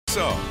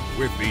So,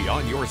 with the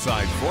On Your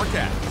Side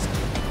forecast.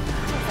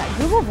 That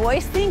Google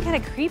Voice thing kind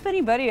of creep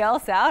anybody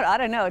else out? I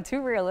don't know.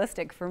 Too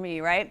realistic for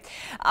me, right?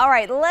 All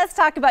right, let's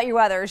talk about your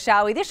weather,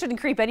 shall we? This shouldn't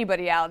creep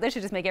anybody out. This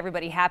should just make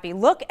everybody happy.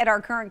 Look at our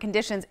current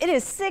conditions. It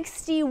is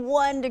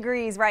 61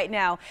 degrees right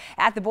now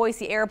at the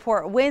Boise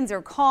Airport. Winds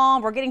are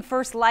calm. We're getting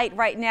first light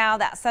right now.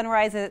 That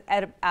sunrise is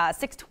at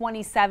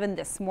 6:27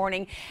 this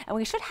morning, and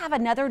we should have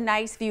another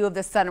nice view of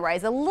the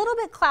sunrise. A little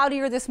bit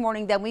cloudier this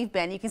morning than we've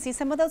been. You can see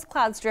some of those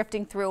clouds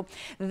drifting through.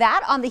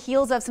 That on the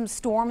heels of some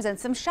storms and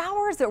some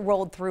showers that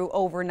rolled through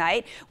overnight.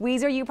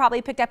 Weezer, you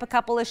probably picked up a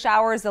couple of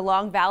showers. The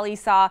Long Valley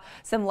saw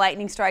some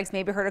lightning strikes,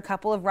 maybe heard a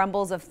couple of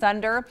rumbles of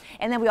thunder.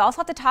 And then we also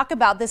have to talk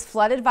about this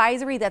flood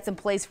advisory that's in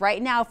place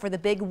right now for the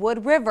Big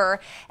Wood River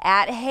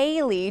at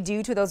Haley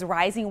due to those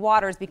rising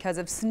waters because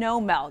of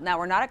snow melt. Now,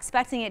 we're not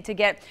expecting it to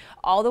get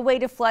all the way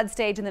to flood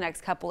stage in the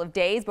next couple of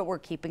days, but we're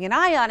keeping an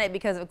eye on it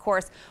because, of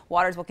course,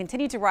 waters will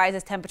continue to rise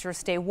as temperatures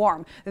stay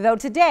warm. Though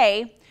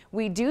today,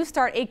 we do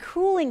start a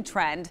cooling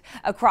trend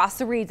across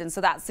the region,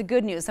 so that's the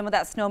good news. Some of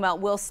that snow melt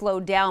will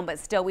slow down, but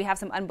still we have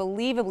some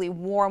unbelievably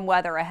warm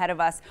weather ahead of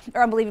us,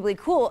 or unbelievably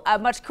cool,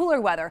 much cooler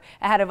weather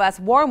ahead of us.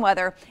 Warm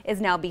weather is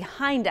now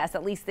behind us.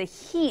 At least the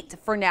heat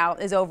for now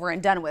is over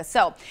and done with.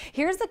 So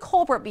here's the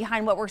culprit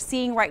behind what we're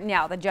seeing right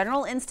now. The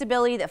general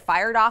instability that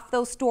fired off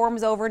those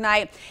storms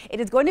overnight. It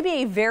is going to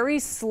be a very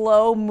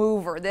slow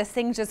mover. This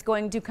thing's just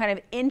going to kind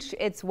of inch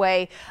its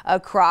way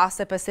across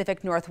the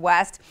Pacific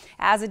Northwest.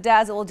 As it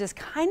does, it will just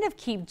kind of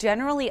keep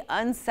generally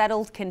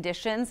unsettled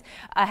conditions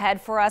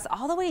ahead for us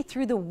all the way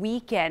through the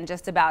weekend.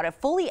 Just about. It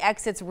fully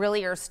exits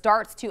really, or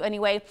starts to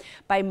anyway,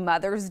 by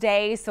Mother's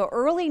Day. So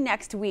early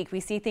next week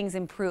we see things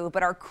improve,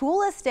 but our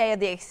coolest day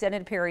of the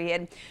extended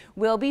period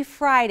will be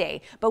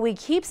Friday. But we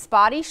keep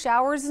spotty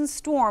showers and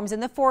storms in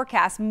the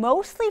forecast,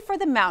 mostly for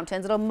the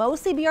mountains. It'll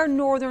mostly be our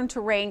northern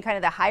terrain, kind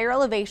of the higher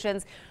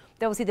elevations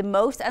that will see the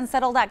most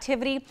unsettled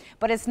activity,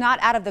 but it's not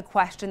out of the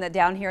question that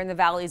down here in the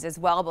valleys as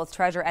well, both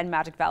Treasure and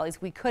Magic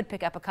Valleys, we could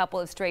pick up a couple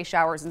of stray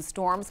showers and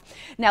storms.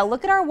 Now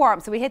look at our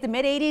warmth. So we hit the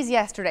mid 80s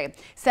yesterday,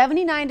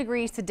 79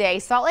 degrees today.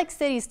 Salt Lake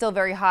City is still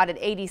very hot at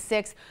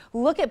 86.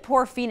 Look at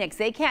poor Phoenix.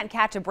 They can't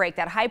catch a break.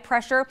 That high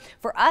pressure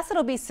for us,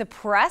 it'll be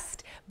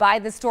suppressed by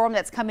the storm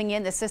that's coming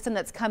in, the system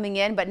that's coming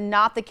in, but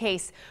not the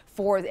case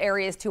for the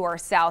areas to our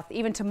south.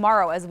 Even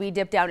tomorrow, as we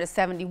dip down to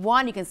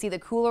 71, you can see the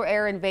cooler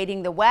air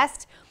invading the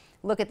west.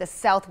 Look at the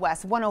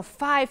southwest,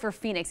 105 for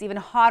Phoenix, even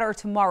hotter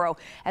tomorrow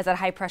as that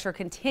high pressure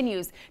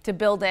continues to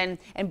build in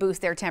and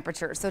boost their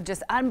temperatures. So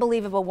just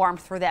unbelievable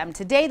warmth for them.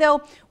 Today,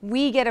 though,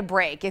 we get a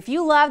break. If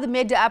you love the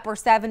mid to upper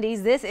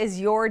 70s, this is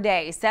your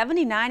day.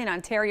 79 in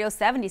Ontario,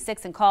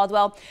 76 in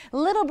Caldwell. A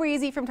little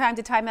breezy from time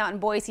to time out in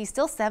Boise,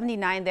 still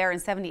 79 there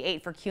and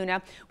 78 for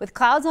Kuna, with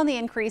clouds on the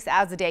increase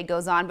as the day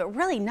goes on, but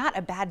really not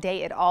a bad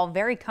day at all.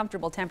 Very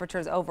comfortable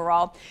temperatures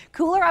overall.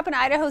 Cooler up in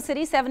Idaho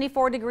City,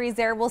 74 degrees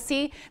there. We'll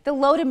see the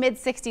low to mid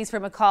 60s for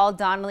McCall,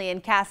 Donnelly,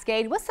 and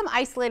Cascade, with some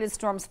isolated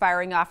storms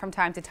firing off from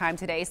time to time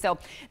today. So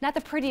not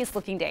the prettiest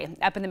looking day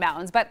up in the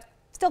mountains, but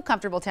still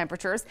comfortable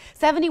temperatures.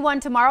 71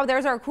 tomorrow.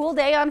 There's our cool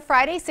day on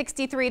Friday,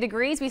 63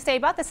 degrees. We stay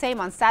about the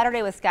same on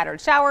Saturday with scattered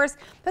showers,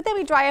 but then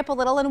we dry up a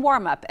little and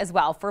warm up as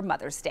well for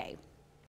Mother's Day.